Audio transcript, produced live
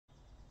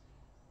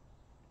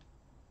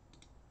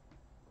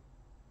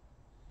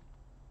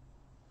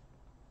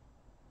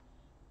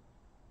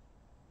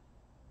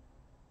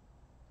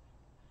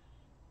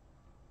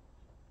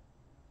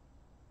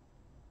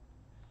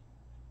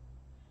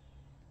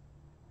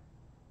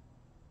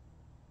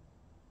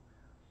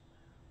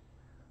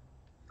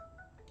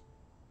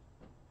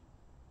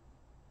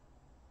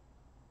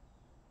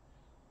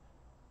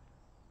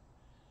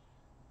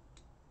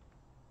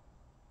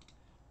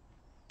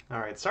All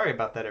right, sorry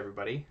about that,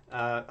 everybody.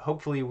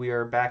 Hopefully, we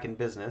are back in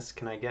business.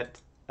 Can I get?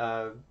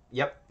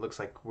 Yep, looks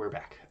like we're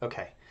back.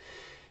 Okay.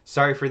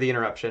 Sorry for the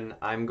interruption.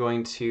 I'm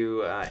going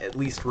to at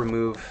least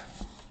remove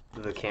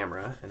the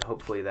camera, and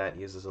hopefully that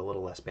uses a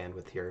little less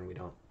bandwidth here, and we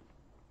don't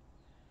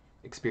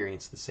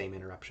experience the same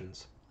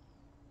interruptions.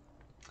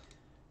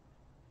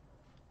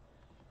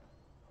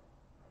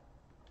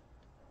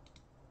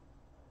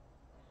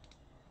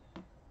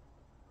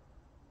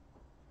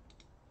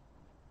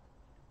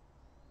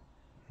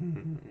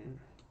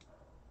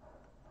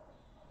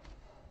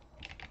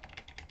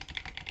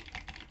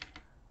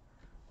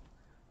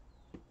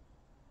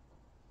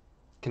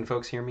 Can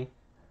folks hear me?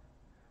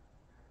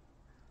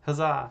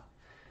 Huzzah!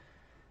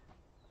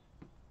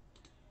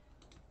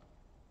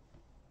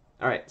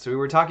 All right, so we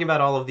were talking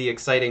about all of the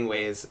exciting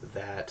ways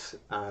that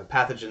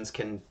pathogens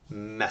can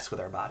mess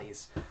with our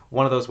bodies.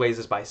 One of those ways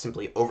is by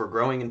simply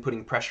overgrowing and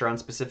putting pressure on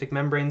specific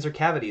membranes or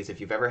cavities. If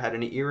you've ever had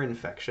an ear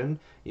infection,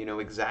 you know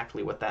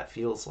exactly what that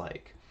feels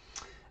like.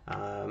 They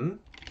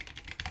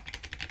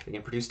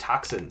can produce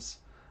toxins.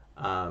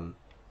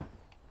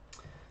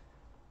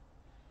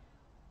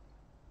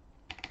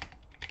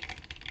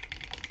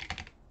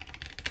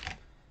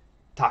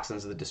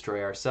 Toxins that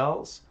destroy our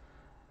cells.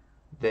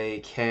 They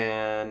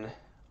can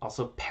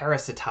also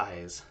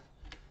parasitize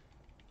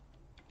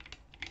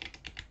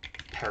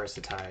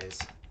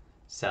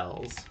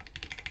cells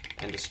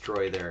and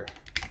destroy their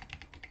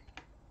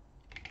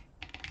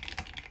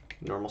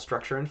normal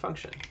structure and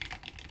function.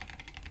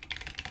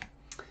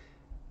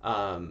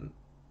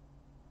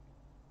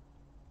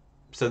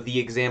 So the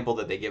example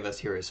that they give us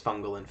here is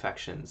fungal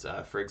infections.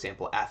 For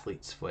example,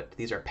 athlete's foot.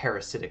 These are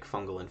parasitic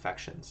fungal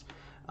infections.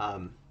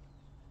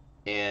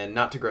 And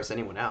not to gross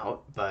anyone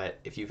out, but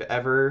if you've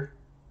ever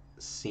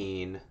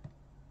seen,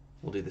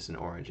 we'll do this in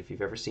orange, if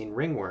you've ever seen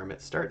ringworm,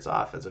 it starts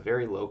off as a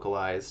very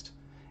localized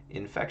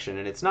infection.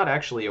 And it's not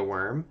actually a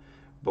worm,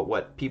 but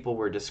what people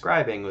were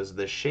describing was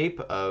the shape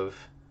of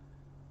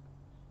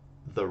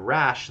the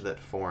rash that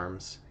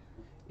forms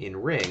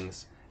in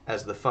rings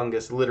as the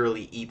fungus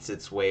literally eats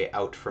its way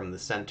out from the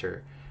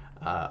center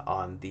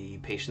on the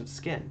patient's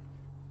skin.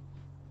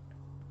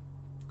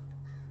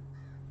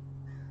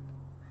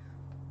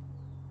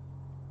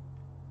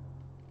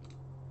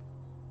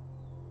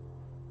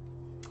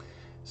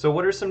 So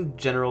what are some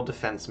general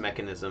defense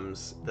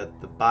mechanisms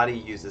that the body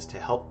uses to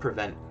help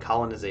prevent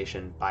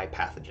colonization by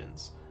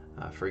pathogens?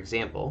 For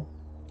example,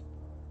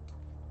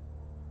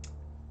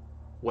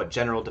 what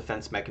general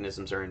defense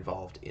mechanisms are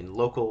involved in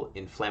local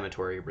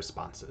inflammatory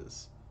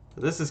responses? So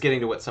this is getting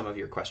to what some of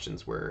your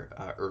questions were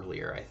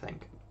earlier, I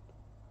think.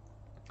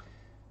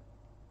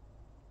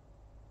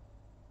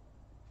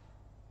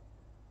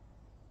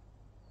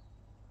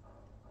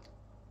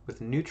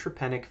 With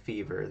neutropenic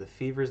fever, the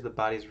fever is the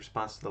body's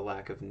response to the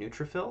lack of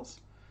neutrophils?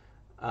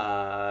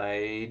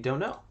 I don't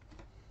know.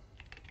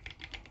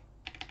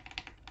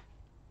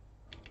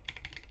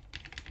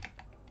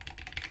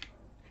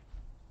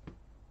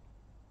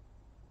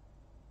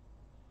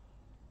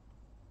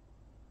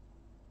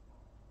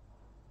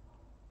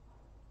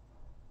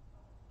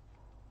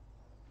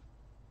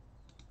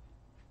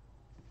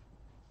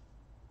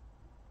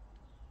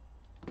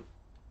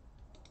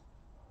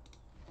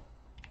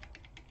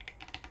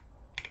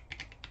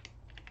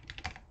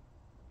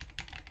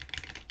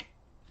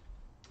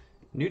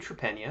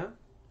 Neutropenia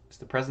is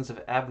the presence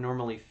of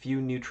abnormally few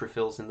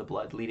neutrophils in the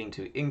blood, leading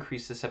to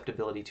increased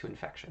susceptibility to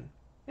infection.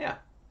 Yeah.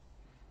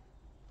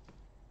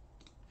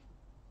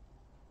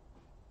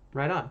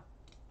 Right on.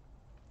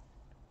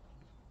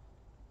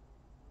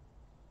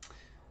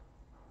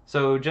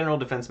 So, general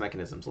defense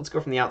mechanisms. Let's go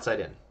from the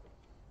outside in.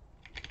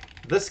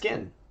 The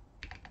skin,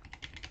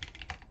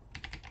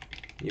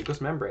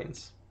 mucous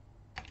membranes,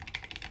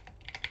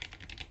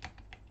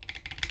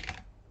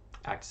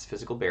 act as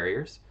physical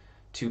barriers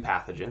to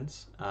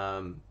pathogens.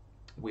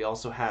 We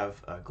also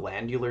have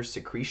glandular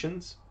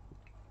secretions,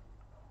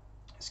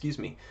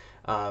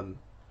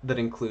 that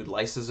include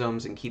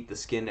lysosomes and keep the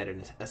skin at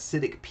an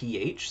acidic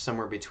pH,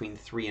 somewhere between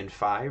 3 and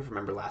 5.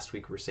 Remember last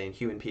week we were saying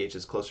human pH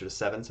is closer to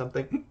 7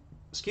 something.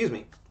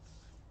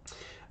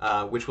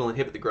 Which will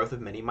inhibit the growth of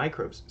many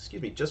microbes.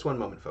 Excuse me, just one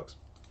moment, folks.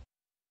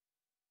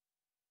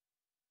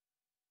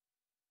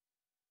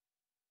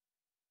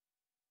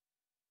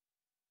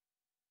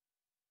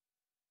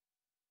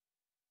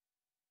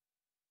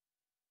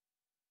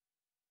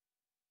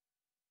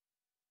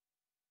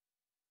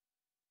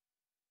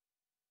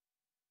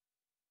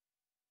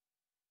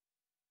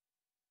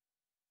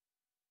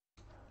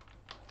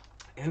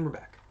 And we're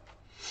back.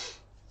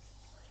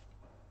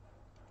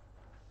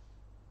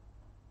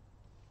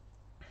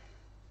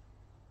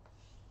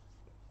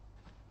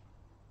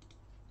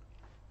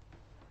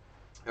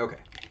 Okay.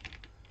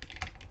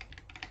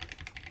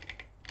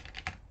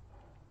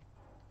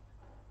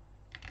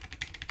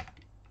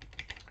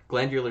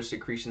 Glandular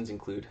secretions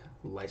include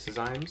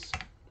lysozymes.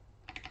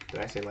 Did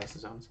I say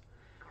lysosomes?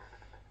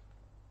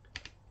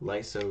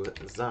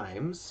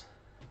 Lysozymes,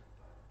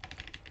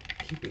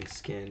 keeping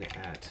skin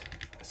at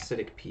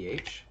acidic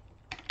pH.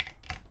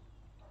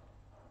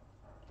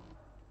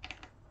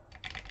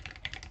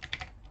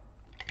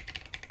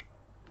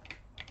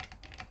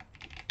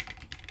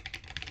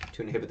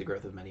 to inhibit the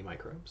growth of many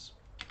microbes.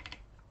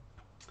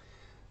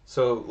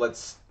 So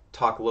let's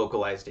talk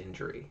localized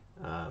injury.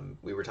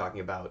 We were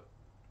talking about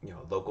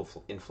local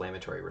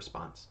inflammatory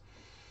response.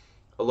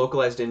 A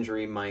localized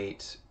injury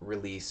might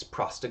release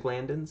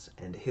prostaglandins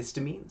and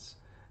histamines,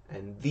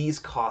 and these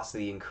cause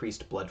the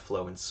increased blood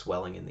flow and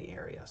swelling in the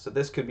area. So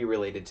this could be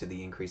related to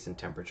the increase in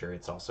temperature.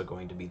 It's also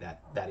going to be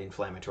that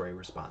inflammatory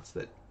response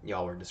that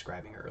y'all were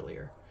describing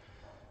earlier.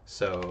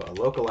 So a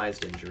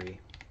localized injury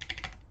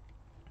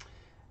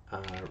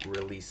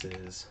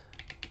releases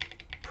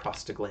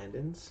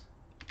prostaglandins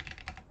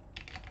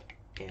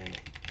and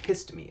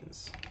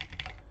histamines,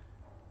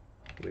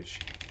 which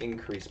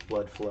increase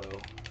blood flow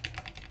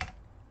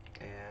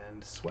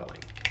and swelling.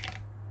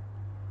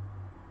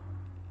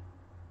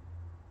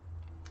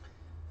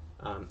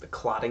 The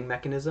clotting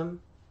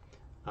mechanism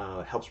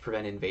helps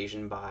prevent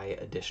invasion by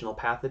additional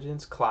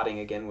pathogens. Clotting,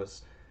 again,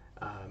 was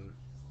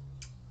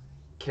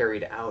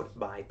carried out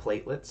by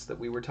platelets that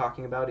we were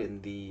talking about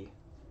in the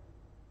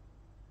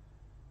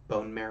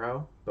bone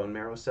marrow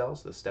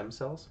cells, the stem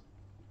cells.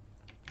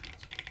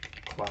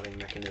 Clotting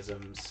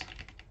mechanisms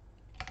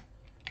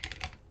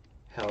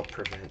help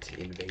prevent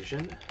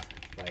invasion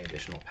by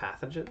additional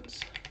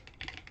pathogens.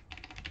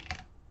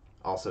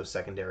 Also,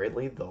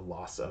 secondarily, the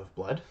loss of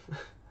blood,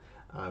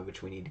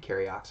 which we need to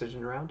carry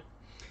oxygen around.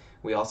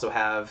 We also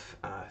have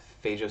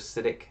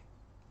phagocytic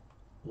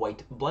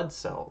white blood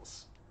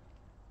cells.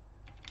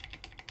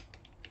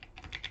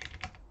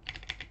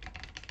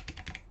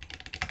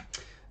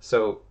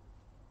 So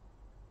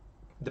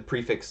the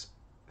prefix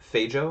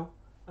phago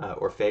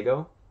or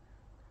phago,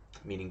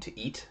 meaning to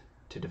eat,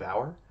 to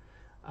devour,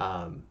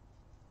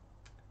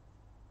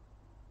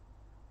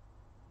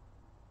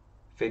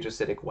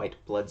 phagocytic white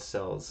blood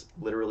cells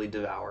literally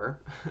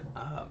devour,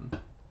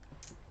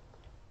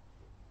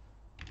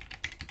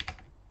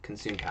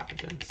 consume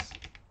pathogens.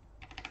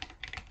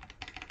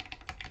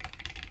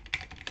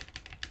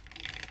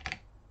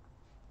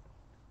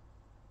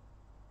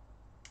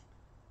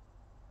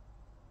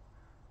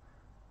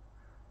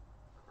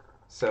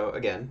 So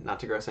again, not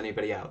to gross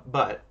anybody out,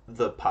 but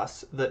the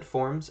pus that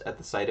forms at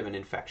the site of an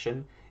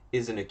infection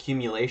is an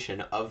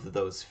accumulation of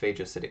those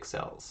phagocytic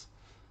cells.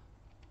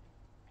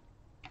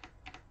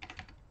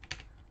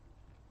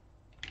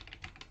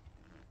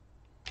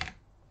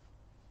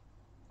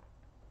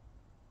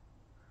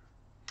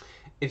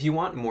 If you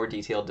want more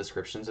detailed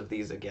descriptions of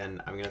these,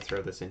 again, I'm going to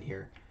throw this in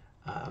here.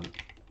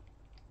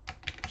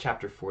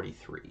 Chapter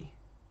 43.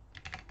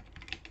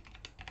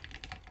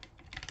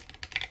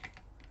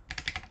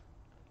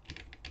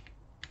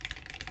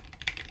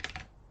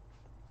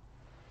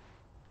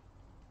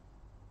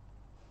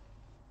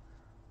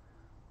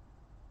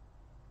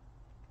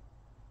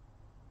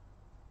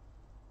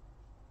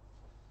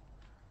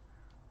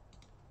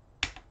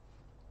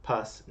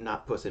 Pus,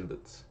 not Puss in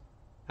Boots.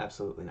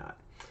 Absolutely not.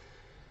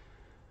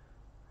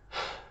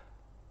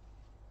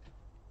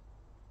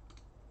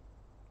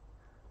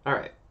 All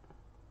right.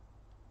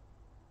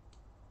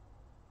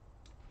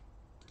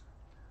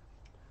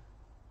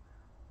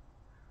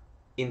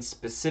 In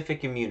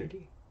specific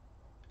immunity,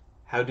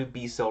 how do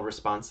B cell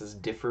responses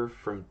differ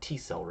from T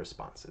cell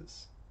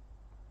responses?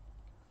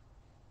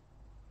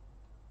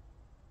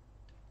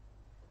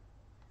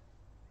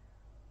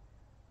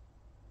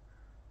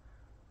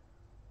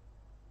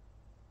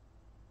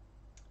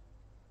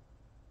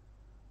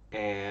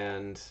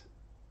 And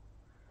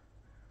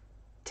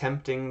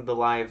tempting the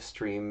live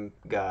stream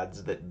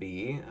gods that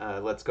be,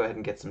 let's go ahead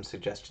and get some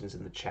suggestions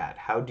in the chat.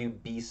 How do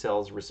B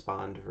cells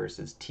respond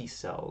versus T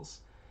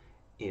cells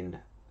in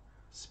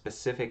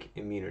specific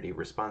immunity,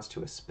 response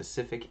to a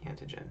specific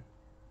antigen?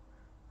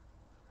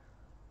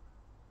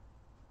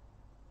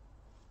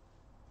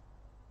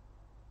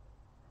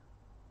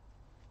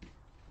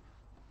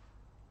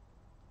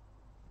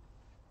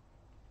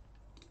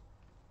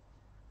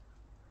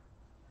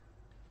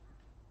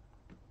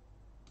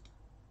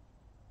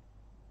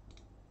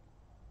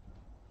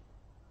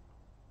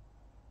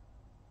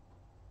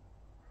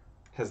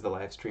 Has the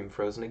live stream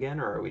frozen again,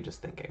 or are we just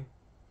thinking?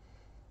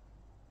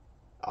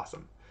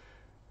 Awesome.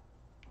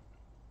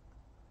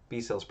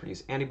 B cells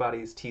produce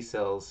antibodies. T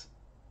cells,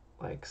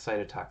 like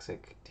cytotoxic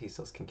T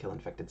cells, can kill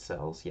infected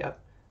cells.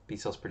 Yep. B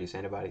cells produce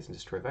antibodies and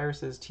destroy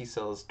viruses. T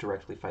cells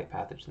directly fight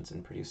pathogens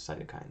and produce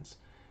cytokines.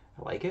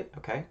 I like it.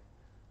 Okay.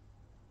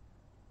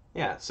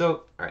 Yeah,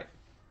 so, all right.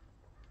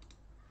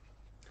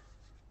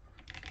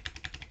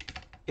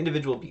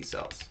 Individual B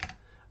cells.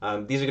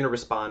 These are going to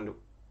respond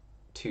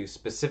to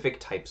specific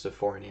types of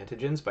foreign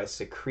antigens by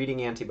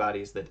secreting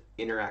antibodies that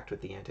interact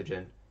with the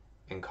antigen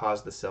and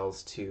cause the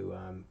cells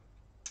to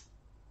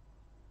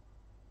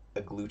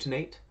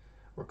agglutinate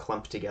or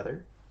clump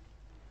together,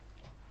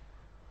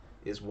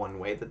 is one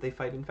way that they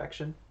fight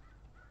infection.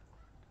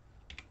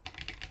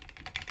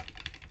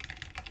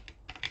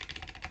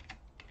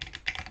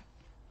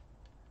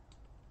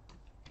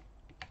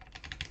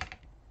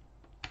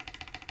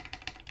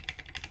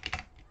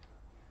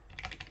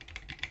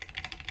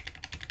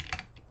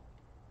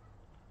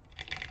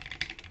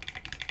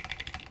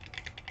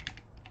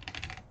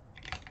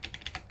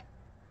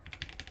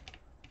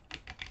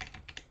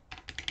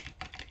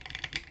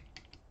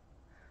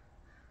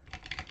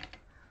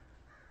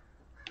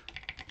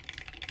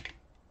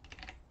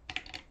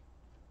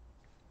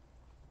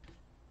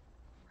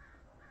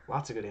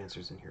 Lots of good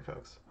answers in here,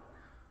 folks.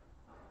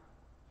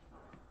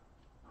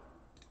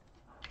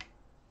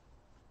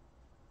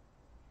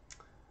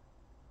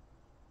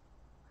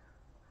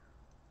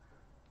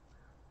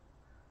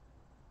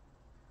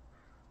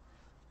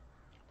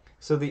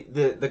 So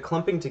the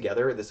clumping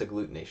together, this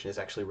agglutination, is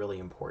actually really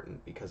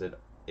important because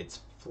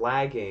it's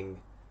flagging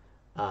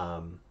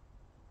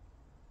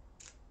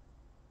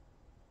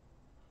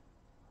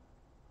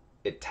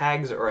it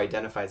tags or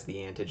identifies the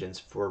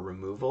antigens for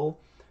removal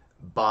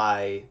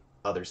by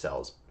other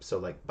cells, so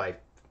like by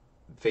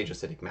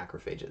phagocytic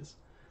macrophages.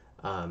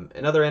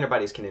 And other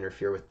antibodies can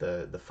interfere with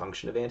the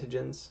function of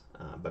antigens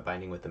by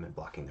binding with them and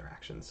blocking their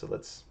action. So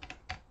let's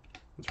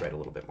write a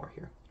little bit more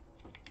here.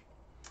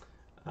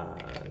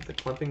 The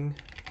clumping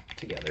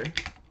together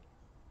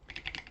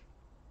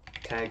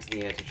tags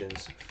the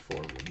antigens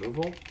for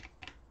removal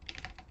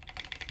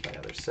by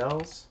other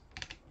cells.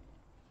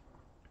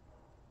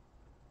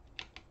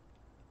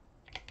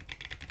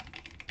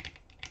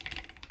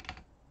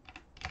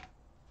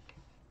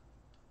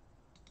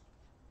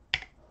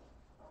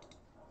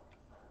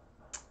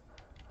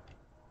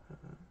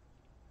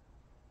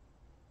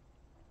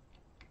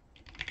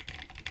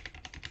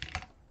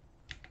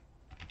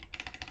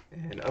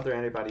 And other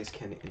antibodies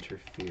can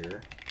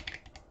interfere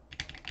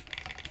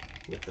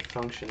with the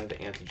function of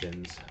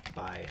antigens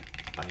by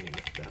binding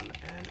with them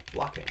and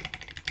blocking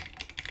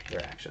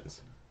their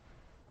actions.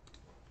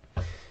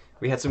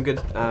 We had some good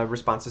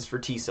responses for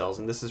T cells,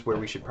 and this is where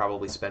we should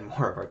probably spend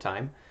more of our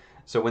time.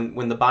 So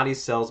when the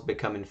body's cells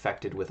become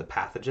infected with a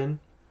pathogen,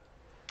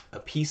 a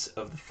piece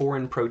of the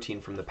foreign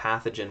protein from the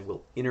pathogen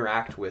will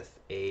interact with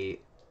a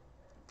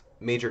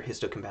major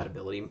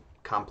histocompatibility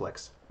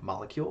complex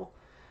molecule.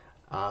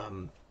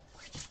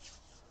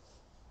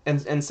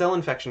 And cell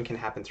infection can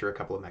happen through a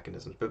couple of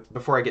mechanisms. But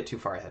before I get too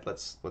far ahead,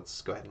 let's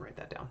go ahead and write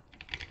that down.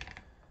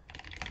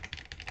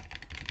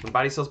 When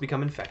body cells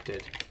become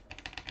infected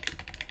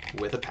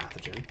with a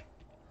pathogen,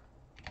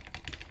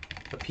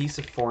 a piece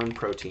of foreign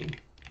protein,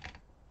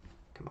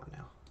 come on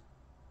now,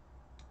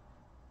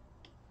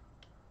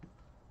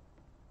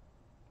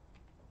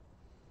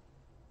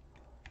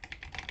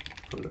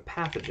 from the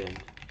pathogen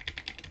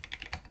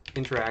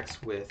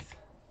interacts with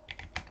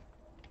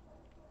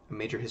a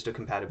major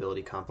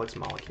histocompatibility complex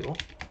molecule.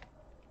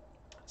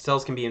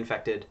 Cells can be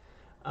infected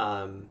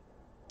by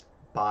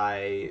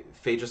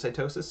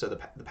phagocytosis, so the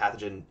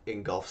pathogen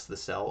engulfs the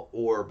cell,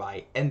 or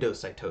by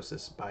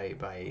endocytosis,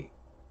 by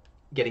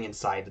getting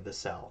inside the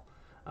cell,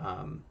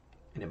 and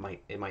it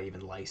might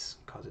even lyse,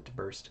 cause it to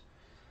burst.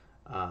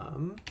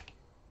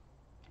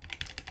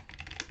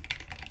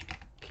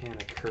 Can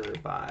occur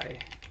by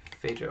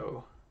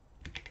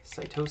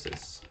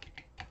phagocytosis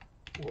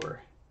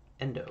or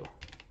endocytosis.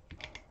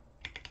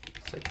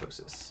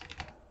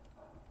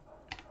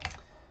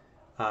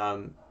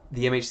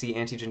 The MHC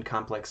antigen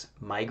complex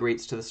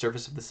migrates to the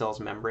surface of the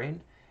cell's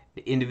membrane.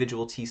 The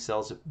individual T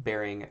cells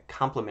bearing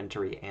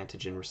complementary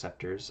antigen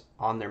receptors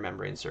on their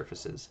membrane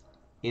surfaces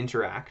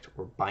interact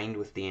or bind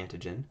with the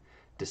antigen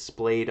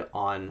displayed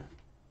on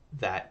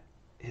that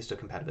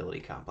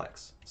histocompatibility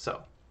complex.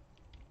 So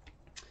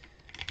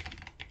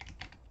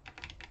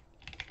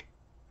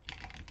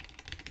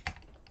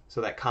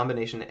that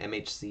combination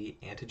MHC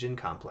antigen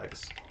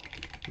complex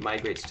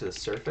migrates to the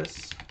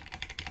surface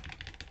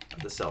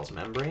of the cell's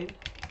membrane,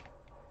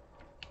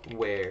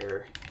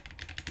 where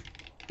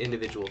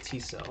individual T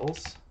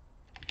cells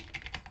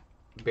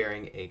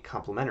bearing a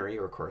complementary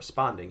or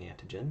corresponding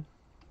antigen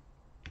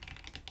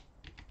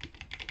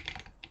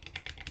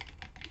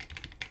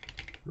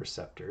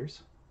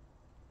receptors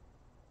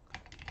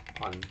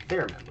on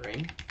their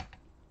membrane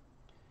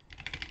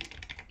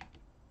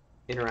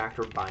interact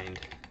or bind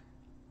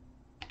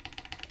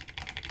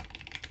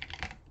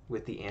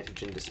with the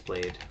antigen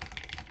displayed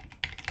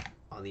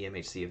on the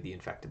MHC of the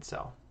infected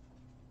cell.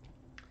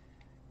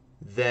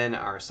 Then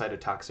our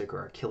cytotoxic or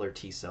our killer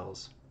T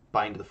cells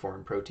bind to the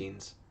foreign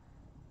proteins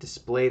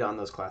displayed on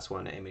those class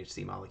 1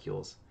 MHC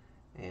molecules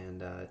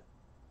and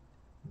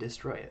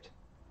destroy it,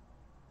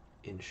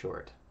 in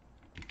short.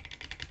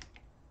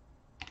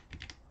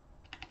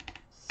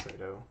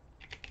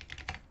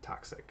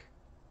 Cytotoxic.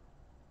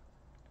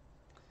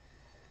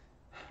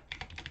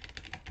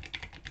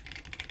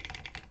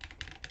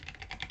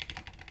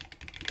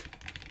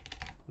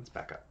 Let's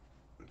back up.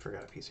 I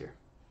forgot a piece here.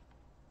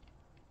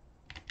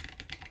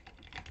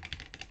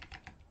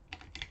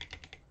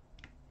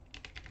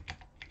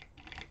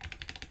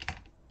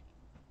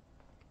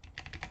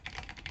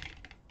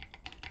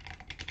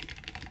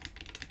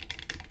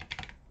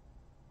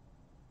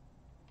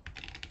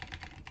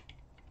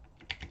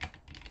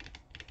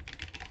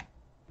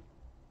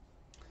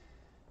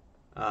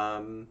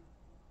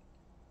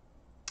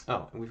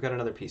 Oh, and we've got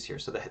another piece here.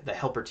 So the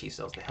helper T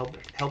cells. The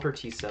helper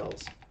T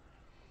cells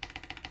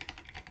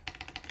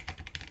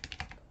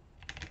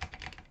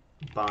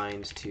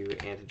bind to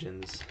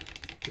antigens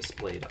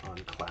displayed on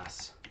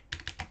class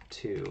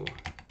 2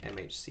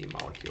 MHC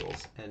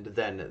molecules, and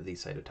then the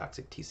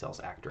cytotoxic T cells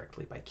act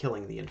directly by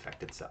killing the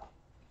infected cell.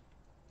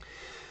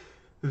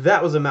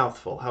 That was a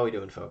mouthful. How are we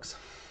doing, folks?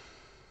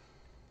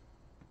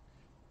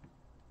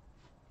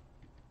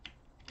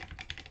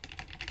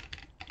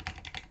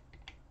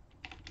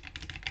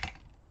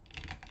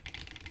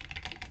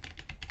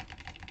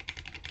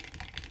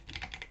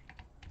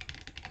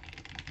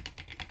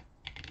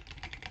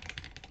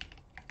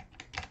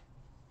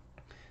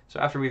 So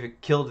after we've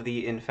killed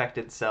the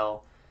infected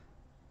cell,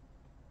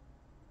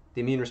 the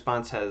immune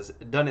response has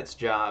done its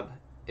job.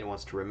 It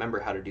wants to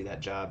remember how to do that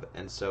job,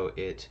 and so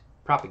it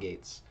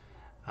propagates.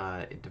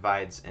 It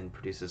divides and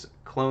produces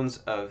clones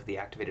of the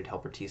activated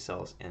helper T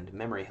cells and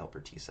memory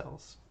helper T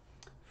cells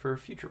for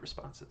future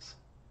responses.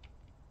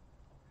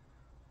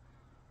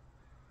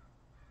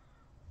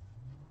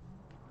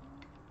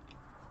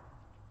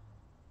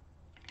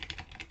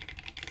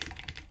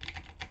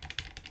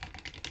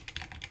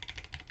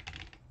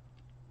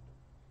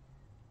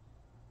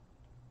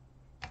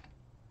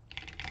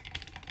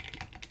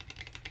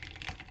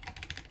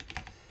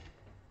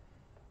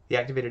 The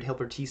activated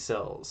helper T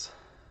cells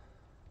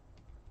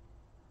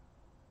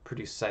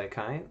produce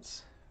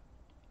cytokines,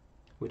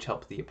 which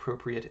help the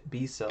appropriate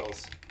B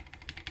cells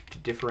to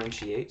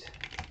differentiate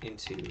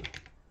into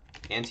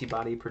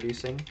antibody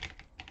producing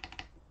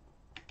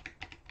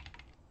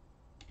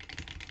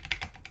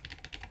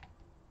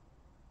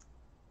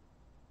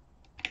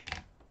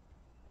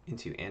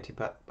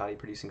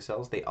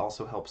cells. They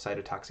also help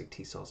cytotoxic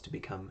T cells to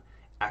become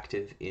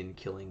active in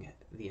killing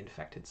the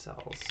infected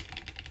cells.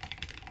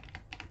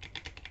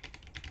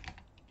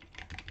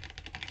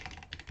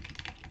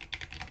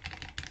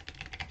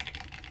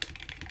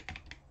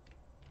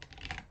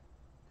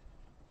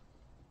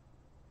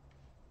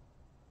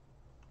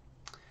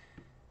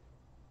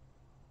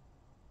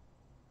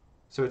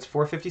 So it's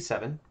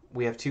 4:57.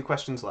 We have 2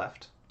 questions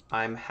left.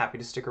 I'm happy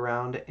to stick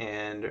around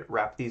and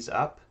wrap these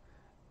up.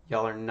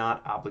 Y'all are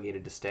not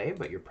obligated to stay,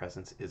 but your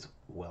presence is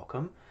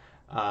welcome.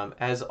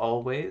 As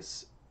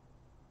always,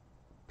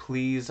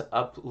 please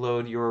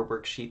upload your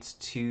worksheets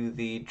to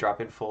the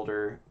drop-in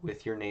folder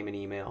with your name and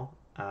email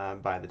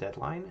by the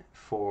deadline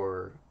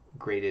for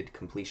graded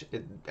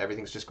completion.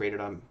 Everything's just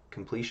graded on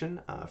completion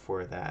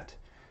for that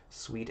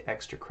sweet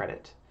extra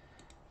credit.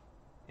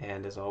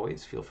 And as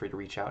always, feel free to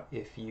reach out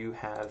if you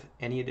have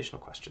any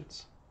additional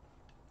questions.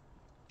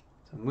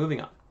 So moving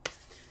on.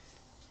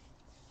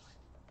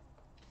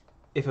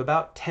 If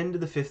about 10 to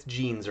the 5th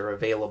genes are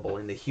available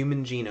in the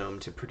human genome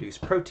to produce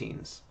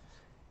proteins,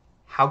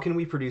 how can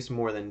we produce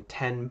more than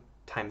 10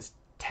 times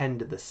 10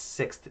 to the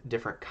 6th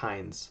different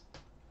kinds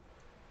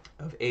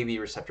of AB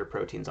receptor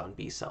proteins on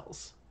B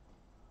cells?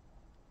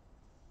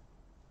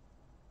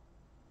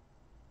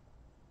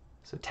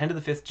 So 10 to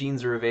the 5th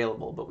genes are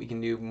available, but we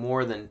can do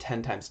more than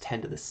 10 times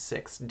 10 to the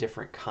 6th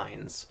different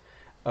kinds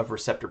of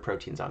receptor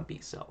proteins on B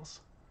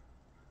cells.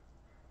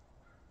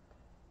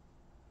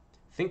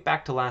 Think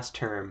back to last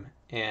term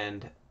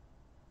and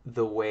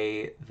the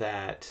way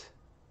that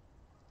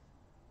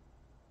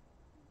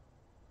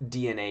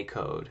DNA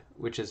code,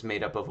 which is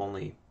made up of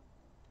only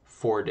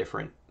 4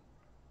 different,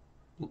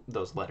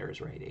 those letters,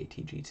 right, A,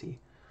 T, G, T,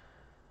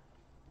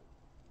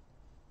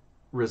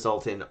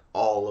 result in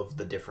all of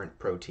the different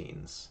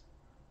proteins,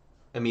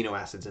 amino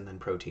acids and then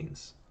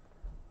proteins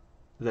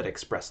that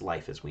express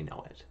life as we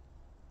know it,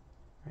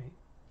 right?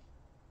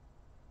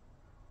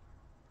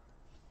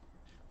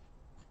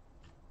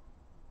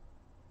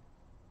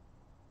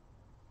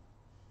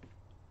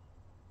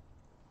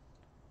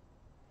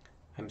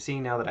 I'm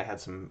seeing now that I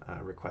had some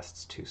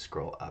requests to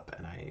scroll up,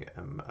 and I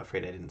am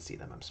afraid I didn't see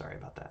them. I'm sorry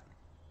about that.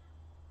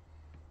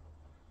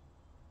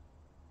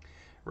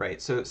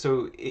 Right,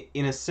 so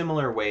in a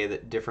similar way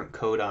that different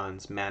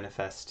codons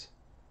manifest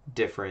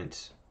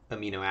different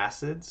amino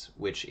acids,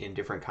 which in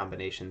different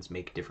combinations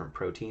make different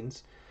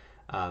proteins,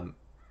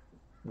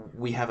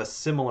 we have a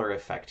similar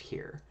effect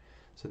here.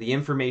 So the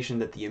information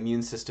that the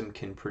immune system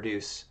can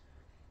produce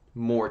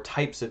more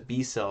types of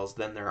B cells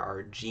than there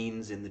are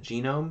genes in the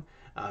genome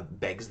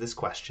begs this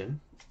question.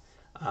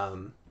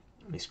 Let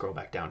me scroll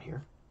back down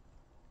here.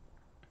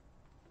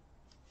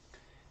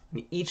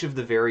 Each of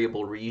the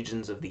variable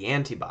regions of the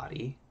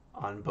antibody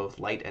on both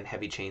light and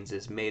heavy chains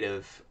is made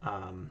up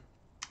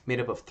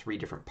of 3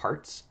 different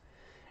parts.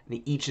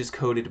 And each is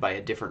coded by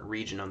a different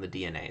region on the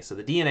DNA. So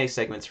the DNA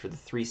segments for the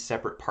 3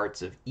 separate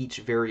parts of each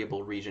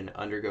variable region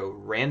undergo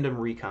random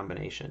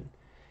recombination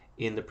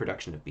in the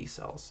production of B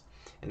cells.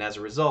 And as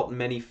a result,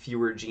 many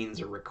fewer genes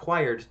are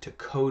required to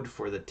code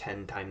for the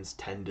 10 times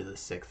 10 to the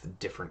 6th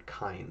different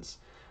kinds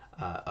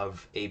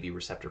of AB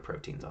receptor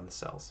proteins on the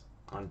cells,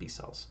 on B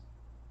cells.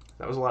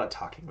 That was a lot of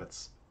talking.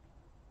 Let's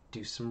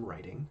do some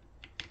writing.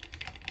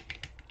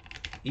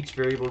 Each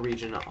variable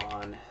region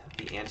on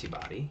the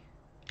antibody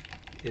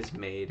is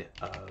made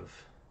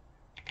of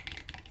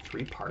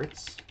 3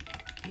 parts.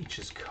 Each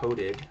is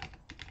coded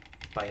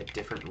by a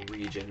different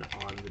region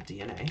on the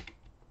DNA.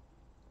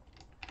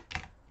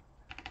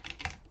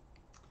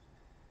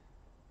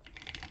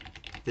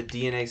 The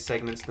DNA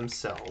segments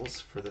themselves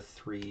for the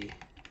 3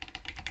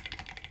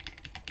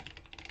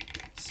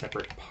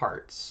 separate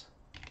parts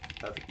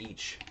of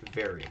each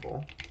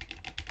variable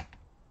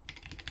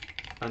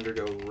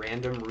undergo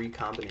random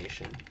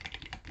recombination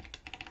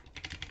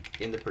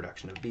in the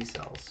production of B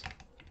cells.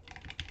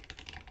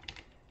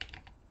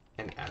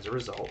 And as a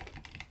result,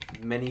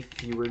 many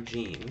fewer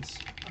genes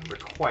are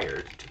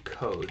required to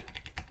code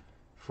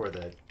for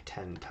the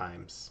 10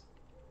 times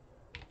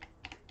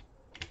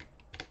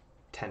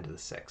 10 to the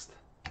 6th.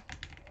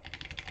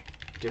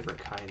 different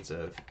kinds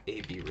of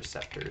AB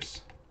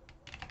receptors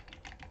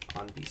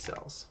on B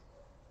cells.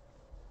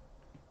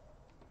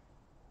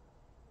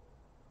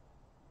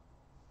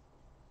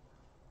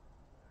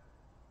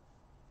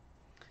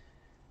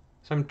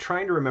 So I'm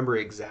trying to remember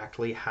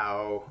exactly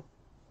how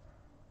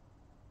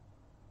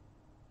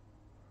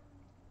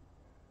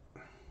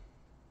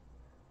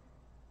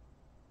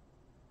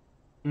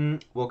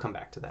we'll come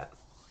back to that.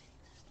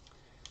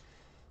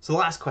 So the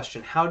last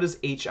question, how does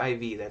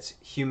HIV, that's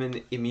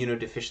human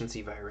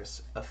immunodeficiency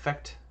virus,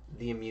 affect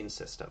the immune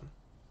system?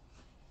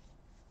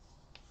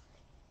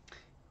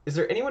 Is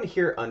there anyone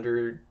here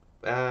under,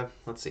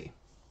 let's see.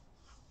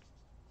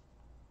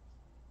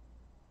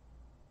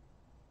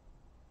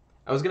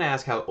 I was going to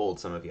ask how old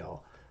some of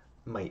y'all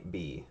might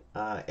be,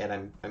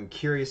 and I'm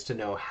curious to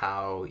know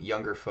how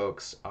younger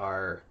folks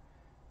are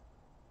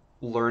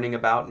learning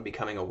about and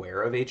becoming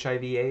aware of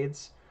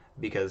HIV/AIDS,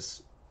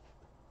 because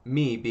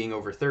me being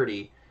over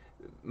 30,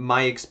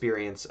 my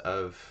experience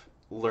of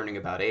learning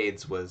about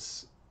AIDS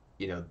was,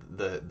 you know,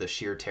 the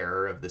sheer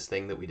terror of this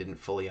thing that we didn't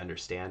fully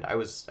understand. I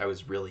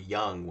was really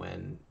young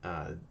when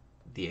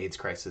the AIDS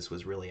crisis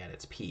was really at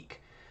its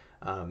peak,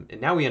 and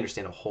now we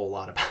understand a whole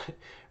lot about it,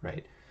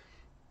 right?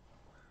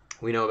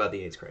 We know about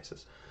the AIDS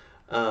crisis.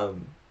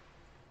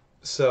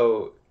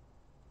 So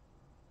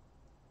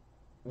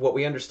what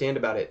we understand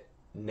about it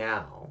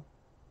now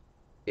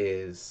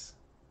is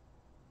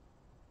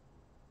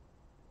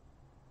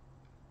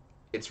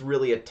it's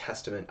really a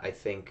testament, I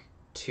think,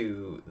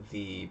 to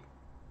the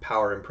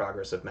power and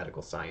progress of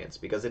medical science,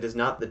 because it is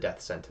not the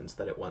death sentence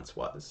that it once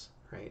was,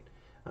 right?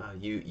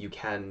 You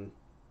can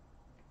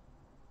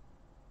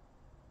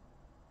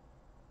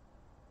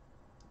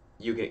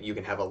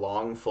have a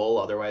long, full,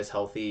 otherwise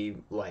healthy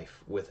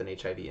life with an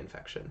HIV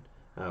infection,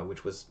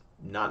 which was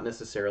not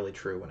necessarily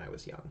true when I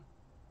was young.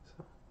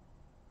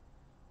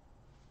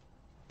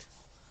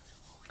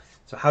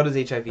 So how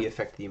does HIV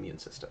affect the immune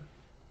system?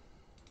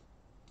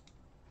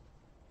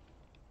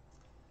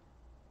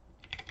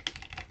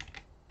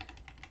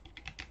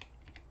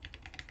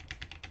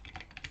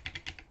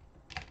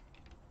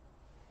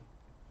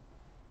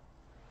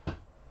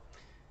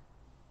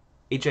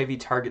 HIV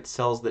targets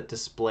cells that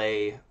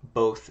display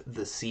both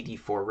the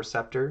CD4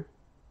 receptor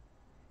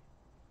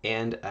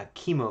and a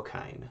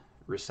chemokine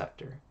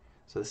receptor.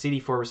 So the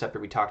CD4 receptor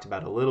we talked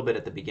about a little bit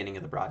at the beginning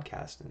of the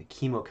broadcast, and the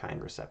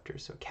chemokine receptor,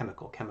 so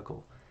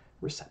chemical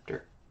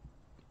receptor.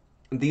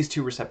 These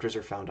two receptors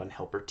are found on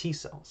helper T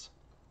cells.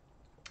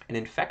 An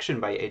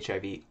infection by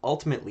HIV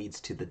ultimately leads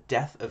to the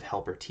death of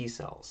helper T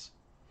cells,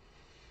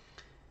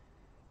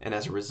 and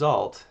as a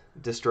result,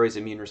 destroys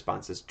immune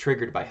responses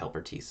triggered by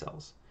helper T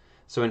cells.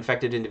 So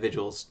infected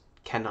individuals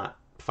cannot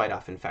fight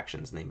off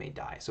infections and they may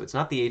die. So it's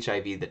not the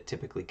HIV that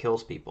typically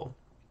kills people.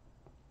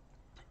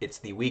 It's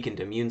the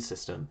weakened immune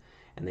system,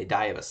 and they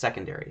die of a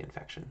secondary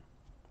infection.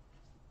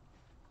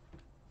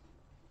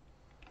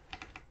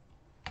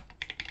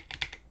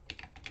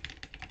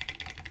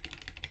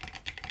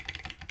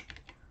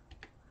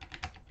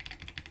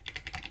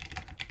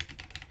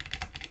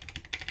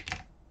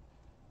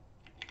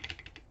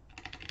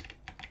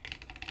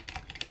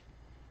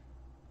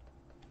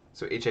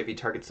 So HIV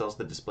targets cells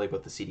that display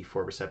both the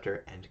CD4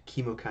 receptor and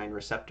chemokine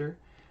receptor.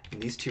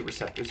 And these two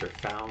receptors are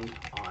found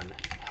on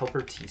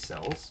helper T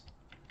cells.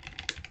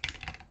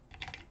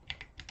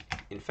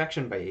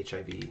 Infection by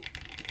HIV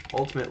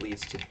ultimately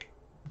leads to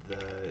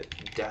the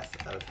death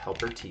of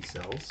helper T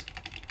cells,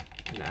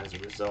 and as a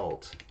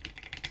result,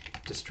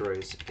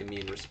 destroys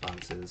immune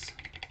responses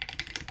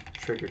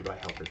triggered by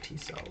helper T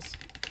cells.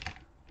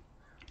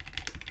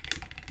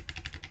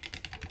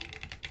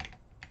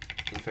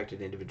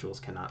 Infected individuals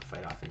cannot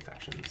fight off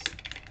infections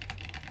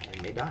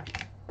and may die.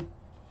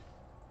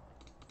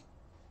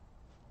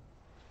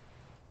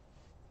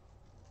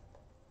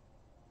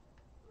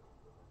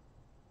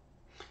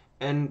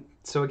 And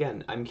so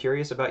again, I'm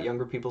curious about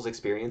younger people's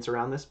experience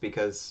around this,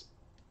 because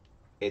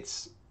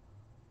it's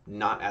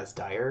not as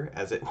dire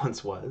as it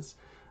once was.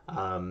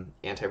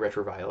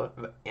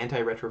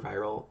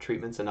 Antiretroviral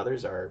treatments and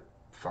others are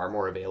far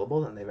more available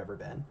than they've ever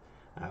been,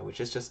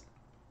 which is just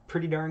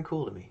pretty darn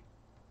cool to me.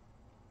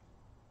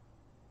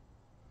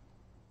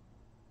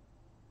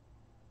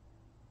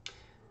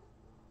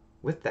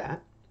 With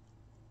that,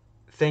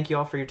 thank you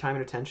all for your time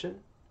and attention.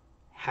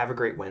 Have a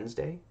great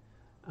Wednesday.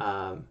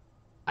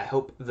 I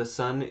hope the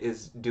sun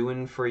is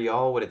doing for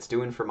y'all what it's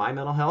doing for my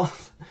mental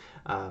health.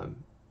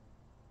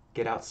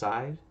 Get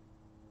outside.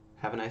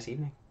 Have a nice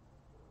evening.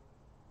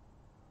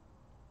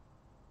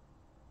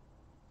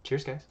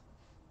 Cheers, guys.